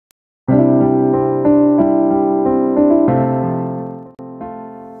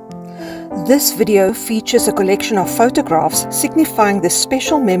This video features a collection of photographs signifying the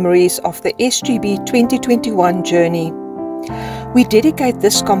special memories of the SGB 2021 journey. We dedicate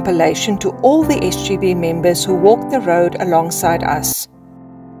this compilation to all the SGB members who walked the road alongside us.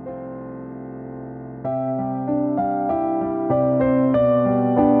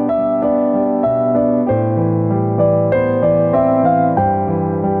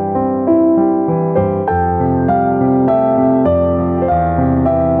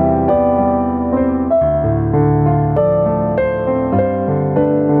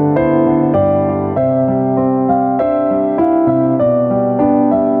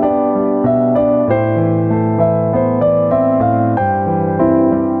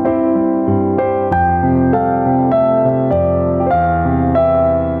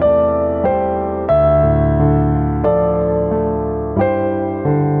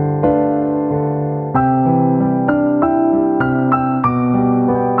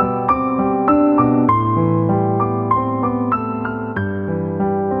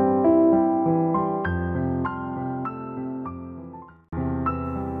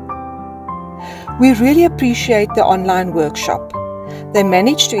 We really appreciate the online workshop. They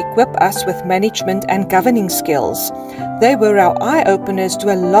managed to equip us with management and governing skills. They were our eye-openers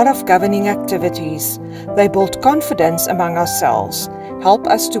to a lot of governing activities. They built confidence among ourselves, help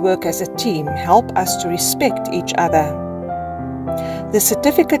us to work as a team, help us to respect each other. The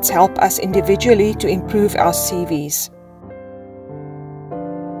certificates help us individually to improve our CVs.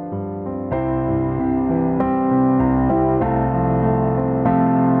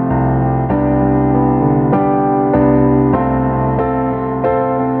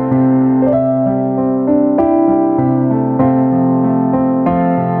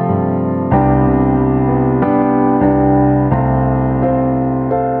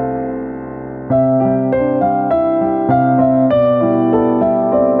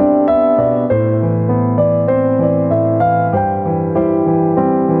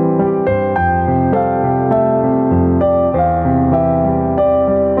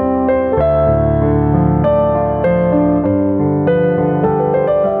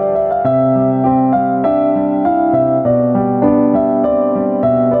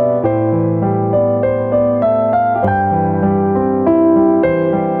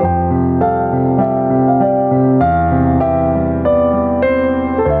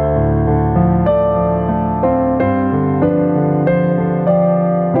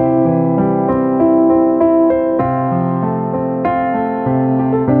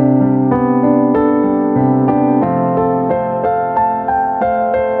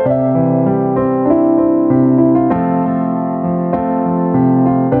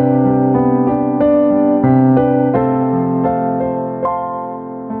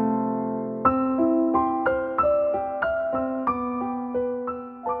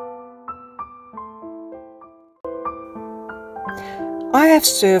 I have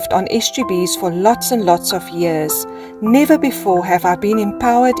served on SGBs for lots and lots of years. Never before have I been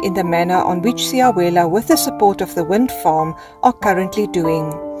empowered in the manner on which Siawela, with the support of the wind farm, are currently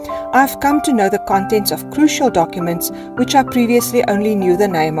doing. I have come to know the contents of crucial documents which I previously only knew the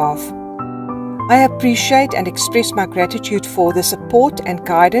name of. I appreciate and express my gratitude for the support and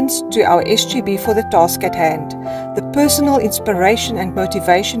guidance to our SGB for the task at hand, the personal inspiration and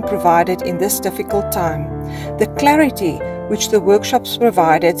motivation provided in this difficult time, the clarity which the workshops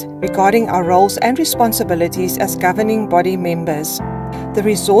provided regarding our roles and responsibilities as governing body members, the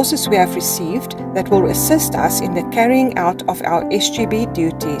resources we have received that will assist us in the carrying out of our SGB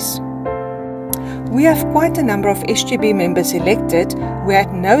duties. We have quite a number of SGB members elected who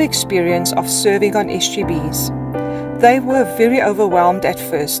had no experience of serving on SGBs. They were very overwhelmed at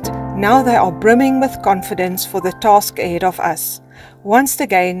first. Now they are brimming with confidence for the task ahead of us. Once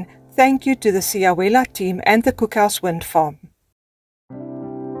again, thank you to the Siawela team and the Cookhouse Wind Farm.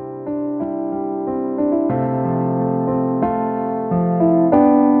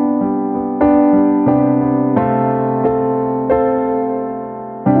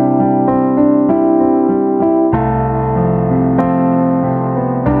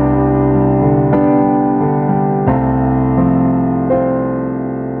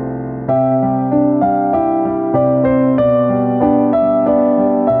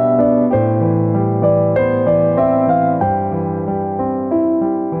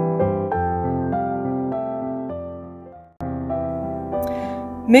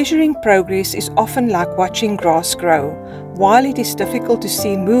 Measuring progress is often like watching grass grow. While it is difficult to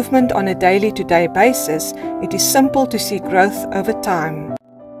see movement on a daily-to-day basis, it is simple to see growth over time.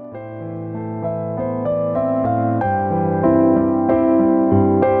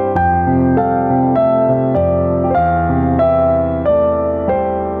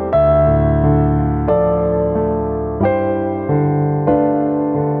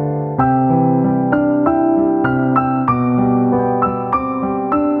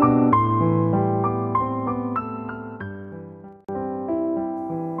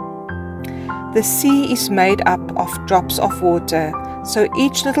 The sea is made up of drops of water, so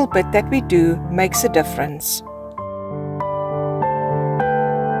each little bit that we do makes a difference.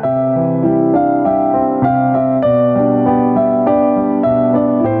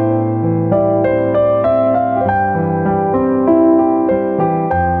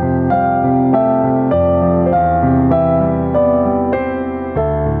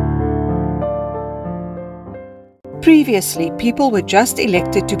 Previously, people were just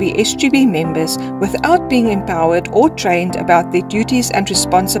elected to be SGB members without being empowered or trained about their duties and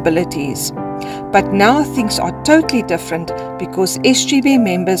responsibilities. But now things are totally different because SGB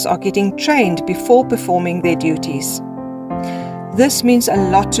members are getting trained before performing their duties. This means a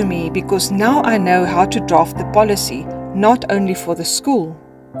lot to me because now I know how to draft the policy, not only for the school.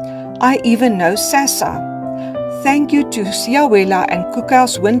 I even know SASA. Thank you to Siyawela and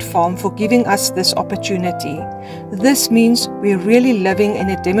Cookhouse Wind Farm for giving us this opportunity. This means we're really living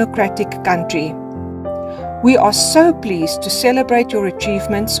in a democratic country. We are so pleased to celebrate your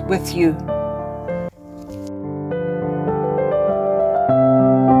achievements with you.